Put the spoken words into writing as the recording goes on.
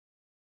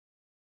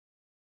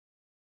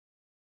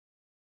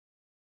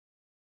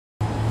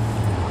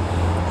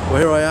Well,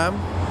 here I am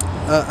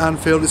at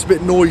Anfield. It's a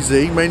bit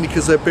noisy, mainly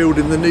because they're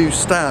building the new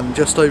stand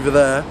just over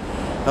there.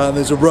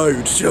 There's a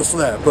road just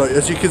there, but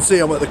as you can see,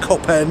 I'm at the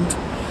Cop end,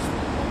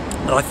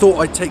 and I thought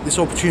I'd take this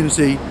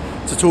opportunity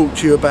to talk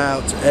to you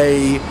about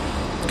a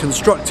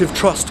constructive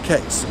trust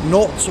case.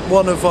 Not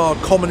one of our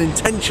common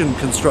intention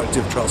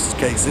constructive trust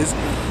cases,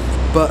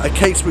 but a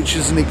case which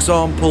is an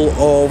example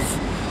of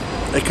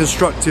a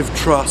constructive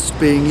trust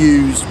being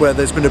used where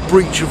there's been a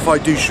breach of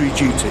fiduciary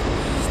duty.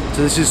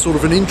 So this is sort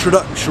of an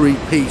introductory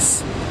piece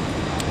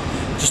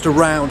just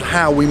around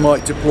how we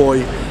might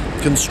deploy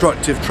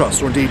constructive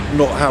trust, or indeed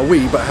not how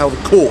we, but how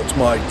the court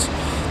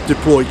might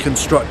deploy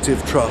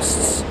constructive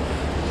trusts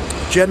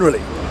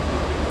generally.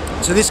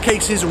 So this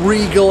case is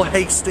Regal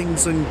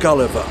Hastings and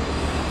Gulliver,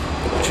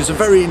 which is a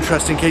very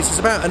interesting case. It's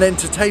about an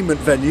entertainment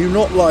venue,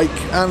 not like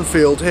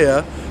Anfield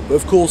here, but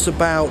of course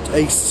about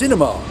a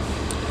cinema.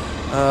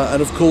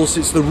 And of course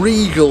it's the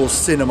Regal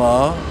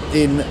Cinema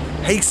in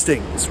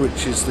Hastings,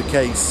 which is the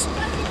case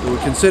that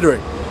we're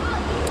considering.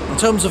 In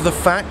terms of the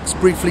facts,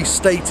 briefly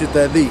stated,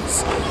 they're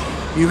these.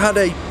 You had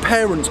a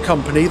parent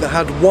company that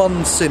had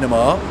one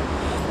cinema.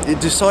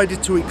 It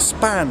decided to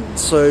expand,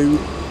 so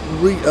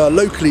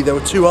locally there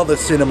were two other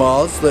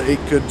cinemas that it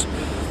could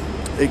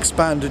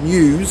expand and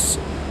use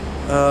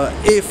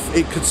if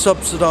it could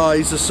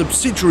subsidise a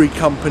subsidiary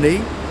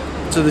company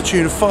to the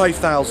tune of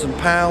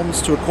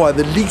 £5,000 to acquire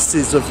the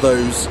leases of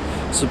those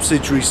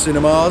subsidiary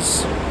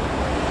cinemas,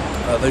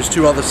 those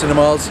two other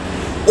cinemas,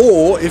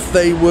 or if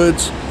they would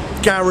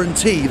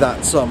guarantee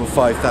that sum of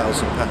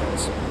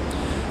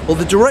 £5,000. Well,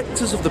 the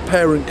directors of the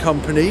parent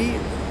company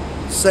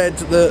said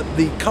that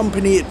the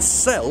company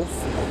itself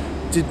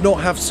did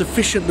not have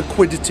sufficient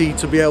liquidity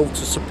to be able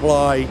to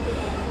supply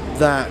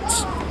that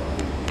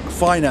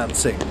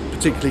financing,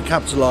 particularly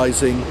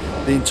capitalising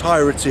the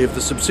entirety of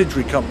the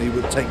subsidiary company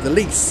would take the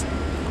lease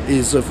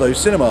of those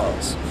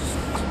cinemas.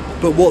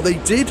 But what they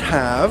did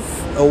have,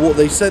 or what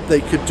they said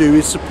they could do,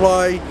 is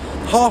supply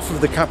half of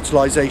the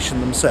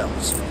capitalisation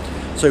themselves.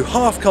 So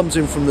half comes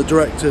in from the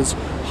directors,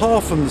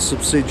 half from the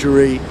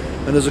subsidiary,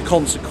 and as a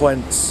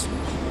consequence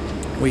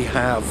we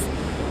have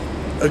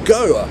a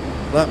goer.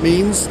 That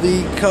means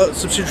the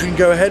subsidiary can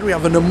go ahead. We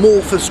have an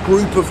amorphous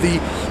group of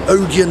the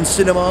Odeon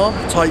cinema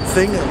type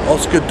thing.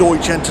 Oscar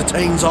Deutsch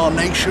entertains our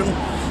nation,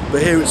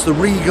 but here it's the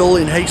Regal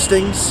in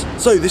Hastings.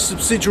 So this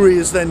subsidiary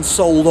is then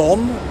sold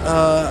on,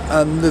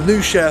 and the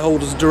new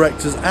shareholders and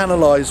directors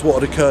analyse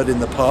what had occurred in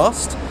the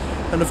past,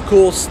 and of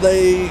course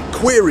they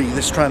query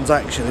this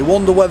transaction. They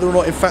wonder whether or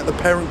not in fact the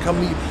parent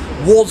company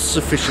was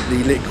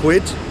sufficiently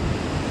liquid,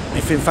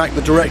 if in fact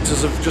the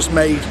directors have just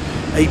made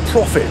a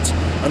profit,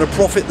 and a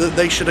profit that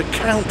they should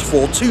account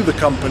for to the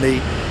company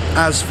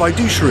as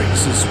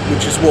fiduciaries,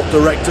 which is what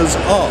directors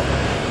are,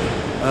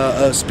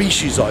 a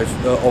species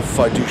of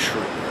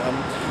fiduciary.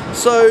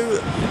 So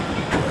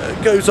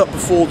it goes up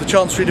before the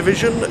Chancery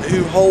Division,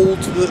 who hold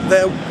that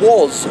there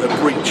was a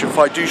breach of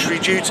fiduciary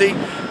duty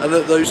and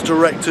that those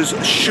directors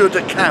should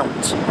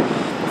account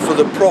for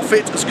the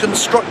profit as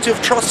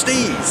constructive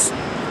trustees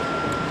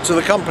to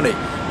the company.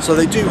 So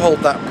they do hold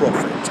that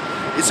profit.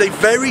 It's a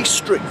very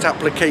strict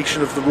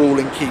application of the rule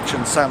in Keach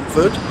and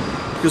Sanford,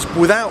 because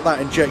without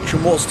that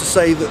injection, what's to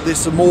say that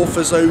this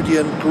amorphous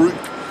Odeon group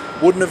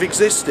wouldn't have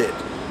existed?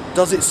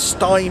 Does it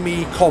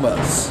stymie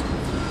commerce?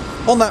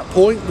 On that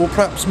point, we'll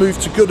perhaps move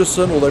to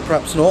Goodison, although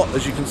perhaps not.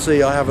 As you can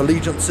see, I have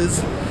allegiances,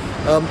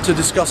 to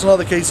discuss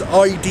another case,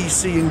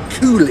 IDC and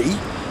Cooley,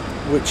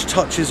 which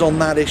touches on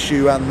that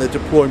issue and the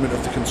deployment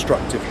of the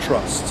constructive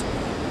trust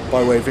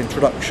by way of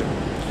introduction.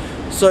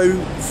 So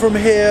from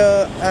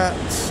here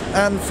at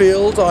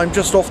Anfield, I'm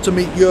just off to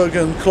meet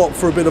Jurgen Klopp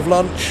for a bit of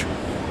lunch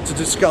to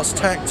discuss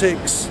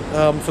tactics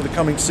for the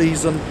coming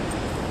season.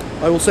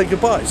 I will say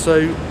goodbye.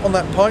 So on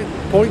that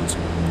point,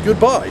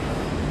 goodbye.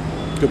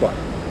 Goodbye.